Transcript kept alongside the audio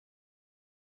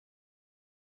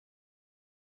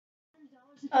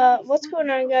What's going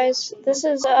on, guys? This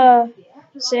is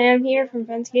Sam here from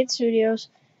Pensgate Studios,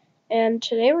 and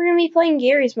today we're gonna be playing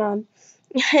Garry's Mod.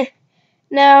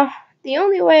 Now, the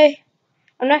only way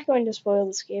I'm not going to spoil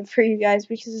this game for you guys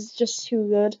because it's just too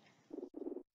good.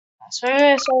 So I'm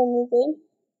gonna start a new game.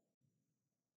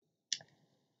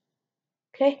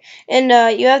 Okay,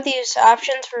 and you have these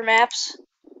options for maps.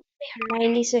 We have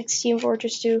 96 Team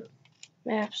Fortress 2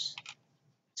 maps.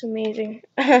 It's amazing.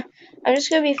 I'm just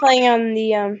gonna be playing on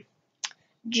the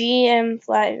GM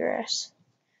Flatgrass.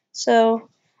 So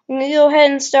I'm going to go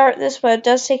ahead and start this, but it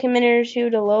does take a minute or two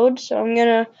to load, so I'm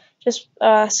going to just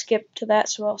skip to that,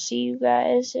 so I'll see you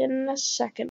guys in a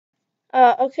second.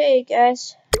 Okay,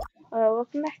 guys,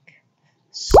 welcome back.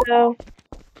 So,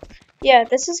 yeah,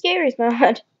 this is Garry's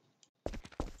Mod.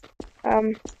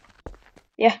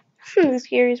 Yeah, this is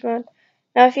Garry's Mod.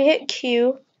 Now, if you hit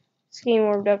Q, it's getting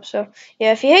warmed up, so,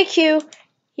 yeah, if you hit Q,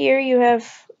 here you have,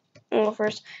 well,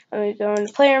 first, let me go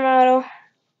into player model,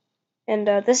 and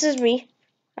this is me.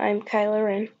 I'm Kylo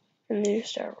Ren from the new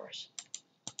Star Wars.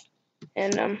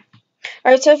 And,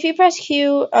 alright, so if you press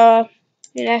Q, you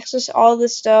can access all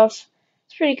this stuff.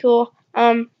 It's pretty cool.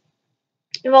 You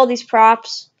have all these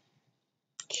props,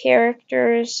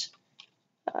 characters,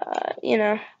 you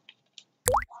know,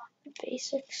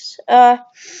 basics.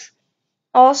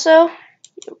 Also, you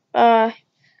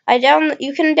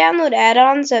can download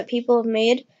add-ons that people have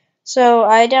made. So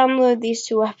I downloaded these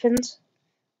two weapons.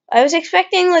 I was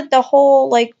expecting like the whole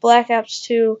like Black Ops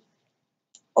 2,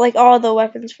 like all the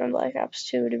weapons from Black Ops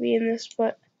 2 to be in this,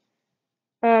 but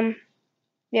yeah.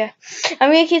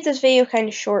 I'm gonna keep this video kind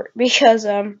of short because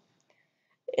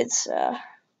it's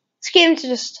this game's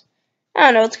just, I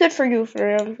don't know, it's good for goofing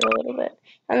around for a little bit.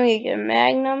 I'm gonna get a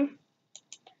Magnum.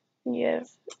 You have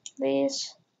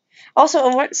these. Also,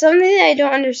 something that I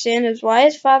don't understand is why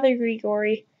is Father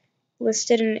Grigori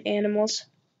listed in animals?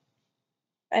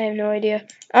 I have no idea.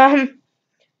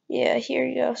 Yeah, here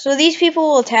you go. So these people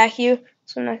will attack you,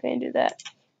 so I'm not gonna do that.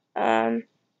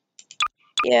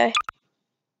 Yeah.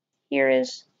 Here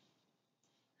is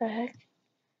the heck.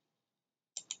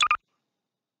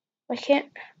 I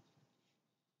can't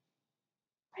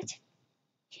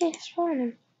spawn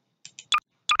him.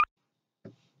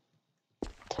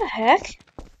 What the heck?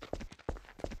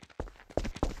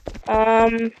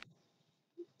 Dang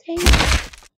it.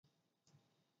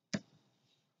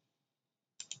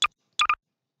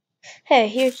 Hey,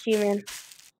 here's G-Man.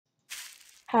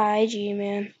 Hi,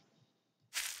 G-Man.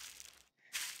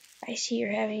 I see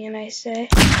you're having a nice day.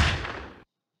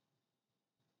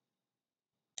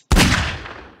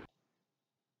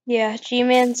 Yeah,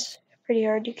 G-Man's pretty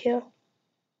hard to kill.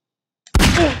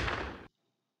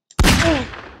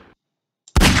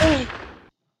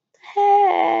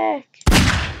 Heck!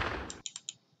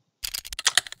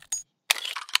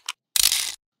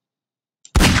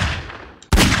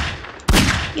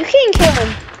 You can't kill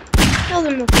him. Kill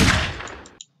him before.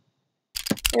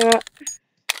 You know what?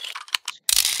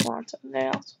 I want something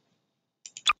else.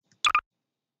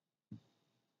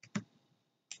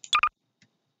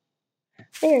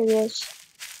 There he is.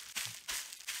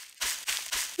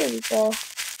 Here we go.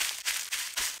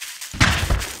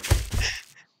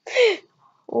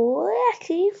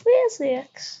 Wacky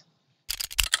physics.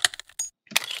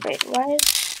 Wait, why is...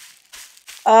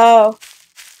 Oh.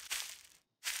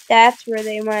 That's where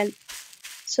they went.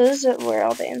 So this is where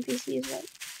all the NPCs went.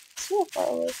 See how far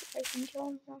away I can kill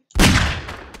them from.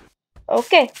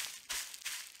 Okay.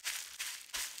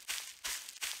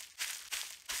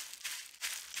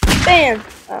 Bam!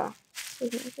 Oh. So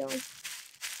he's gonna kill him.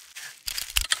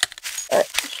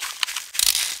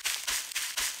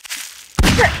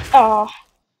 Oh.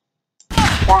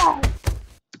 God.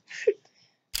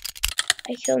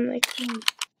 I killed my queen.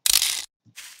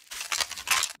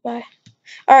 Bye.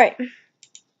 Alright.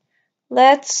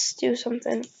 Let's do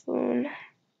something fun.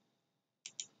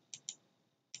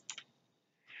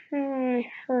 Herm.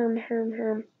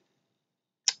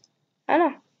 I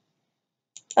don't know.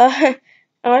 I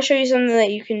want to show you something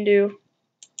that you can do.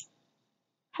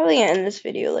 Probably gonna end this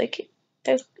video like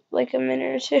a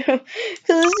minute or two,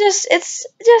 because it's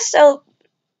just a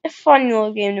fun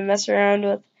little game to mess around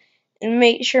with, and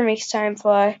makes time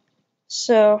fly.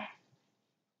 So,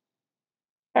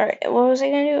 all right, what was I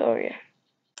gonna do? Oh yeah,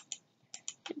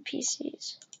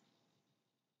 PCs.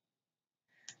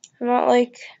 I'm not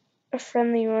like a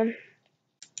friendly one.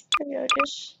 There we go.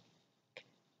 Just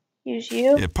use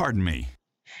you. Yeah, pardon me.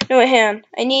 No, wait, hang on.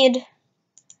 I need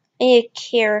a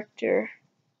character.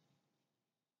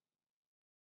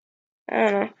 I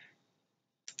don't know.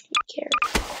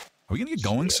 Character. Are we gonna get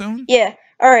going soon? Yeah.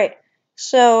 All right.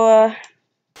 So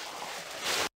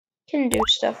can do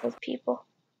stuff with people.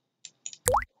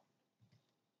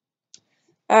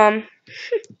 I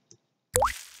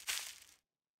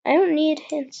don't need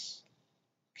hints.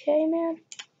 Okay, man.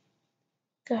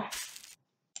 Go.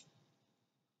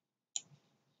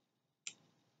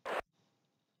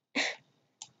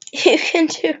 You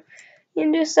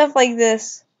can do stuff like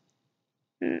this.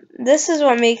 This is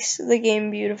what makes the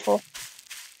game beautiful.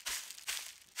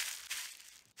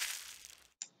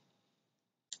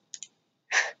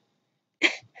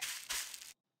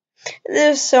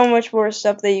 There's so much more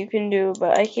stuff that you can do,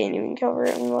 but I can't even cover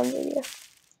it in one video.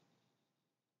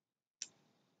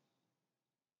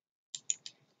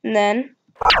 And then,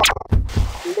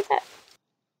 look at that.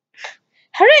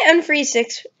 How did I unfreeze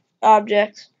 6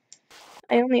 objects?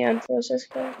 I only unfroze this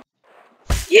guy.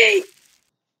 Yay!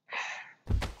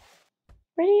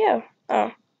 Where'd he go?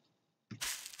 Oh.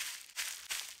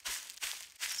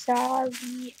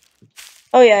 Sorry.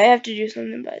 Oh yeah, I have to do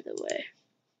something by the way.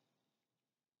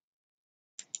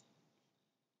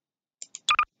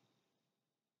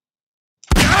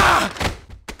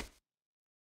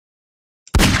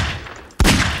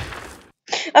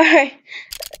 Alright.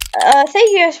 Thank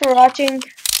you guys for watching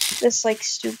this like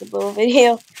stupid little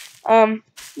video.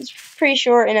 It's pretty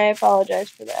short and I apologize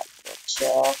for that.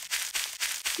 But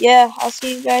yeah, I'll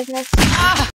see you guys next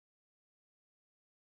time.